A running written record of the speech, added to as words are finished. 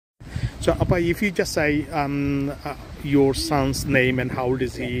So, Appa, if you just say your son's name and how old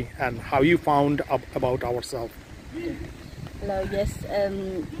is he, and how you found about ourselves. Hello, yes.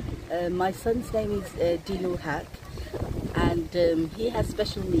 My son's name is Dinul Haq, and he has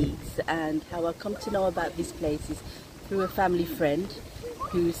special needs. And how I come to know about this place is through a family friend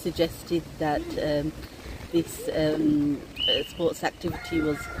who suggested that this sports activity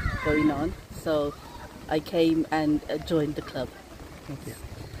was going on. So I came and joined the club. Okay.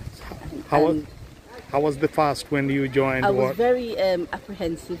 How was the first when you joined? I was very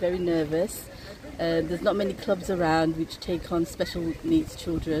apprehensive, very nervous. There's not many clubs around which take on special needs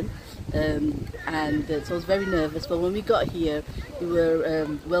children, and so I was very nervous. But when we got here, we were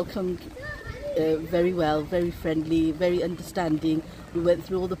welcomed very well, very friendly, very understanding. We went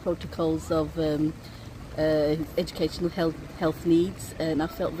through all the protocols of his educational health needs, and I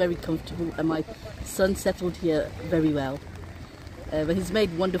felt very comfortable, and my son settled here very well. But he's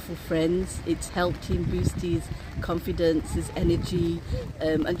made wonderful friends. It's helped him boost his confidence, his energy,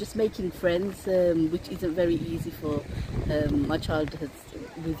 and just making friends, which isn't very easy for my child.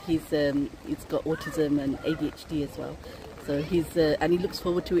 He's got autism and ADHD as well. So and he looks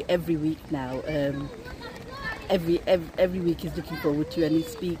forward to it every week now. Every week he's looking forward to, and he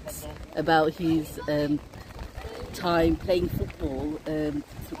speaks about his time playing football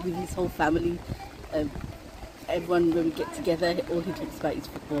with his whole family. Everyone, when we get together, all he talks about is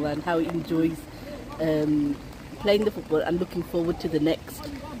football and how he enjoys playing the football and looking forward to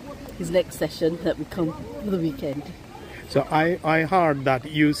his next session that will come for the weekend. So I heard that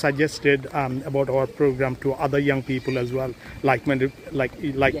you suggested about our program to other young people as well, like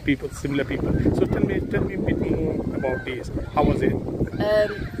yeah. People, similar people. So tell me a bit more about this. How was it?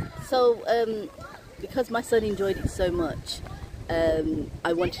 Because my son enjoyed it so much,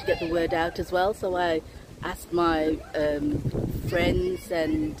 I wanted to get the word out as well. So I asked my friends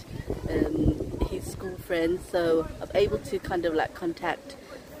and his school friends, so I'm able to kind of like contact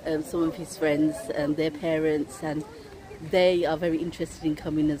some of his friends and their parents, and they are very interested in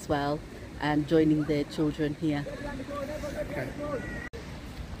coming as well and joining their children here. Okay.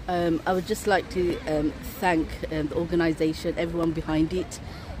 I would just like to thank the organisation, everyone behind it.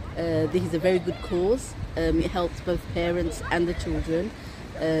 This is a very good cause. It helps both parents and the children.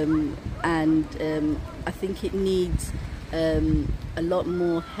 I think it needs a lot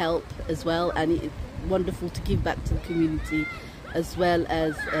more help as well, and it's wonderful to give back to the community as well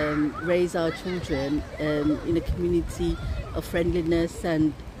as raise our children in a community of friendliness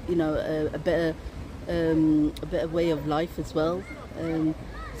and a better way of life as well.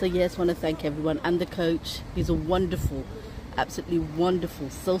 So yes, I want to thank everyone and the coach. He's a wonderful, absolutely wonderful,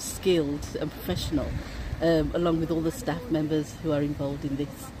 so skilled and professional. Along with all the staff members who are involved in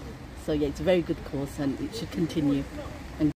this. So yeah, it's a very good course and it should continue.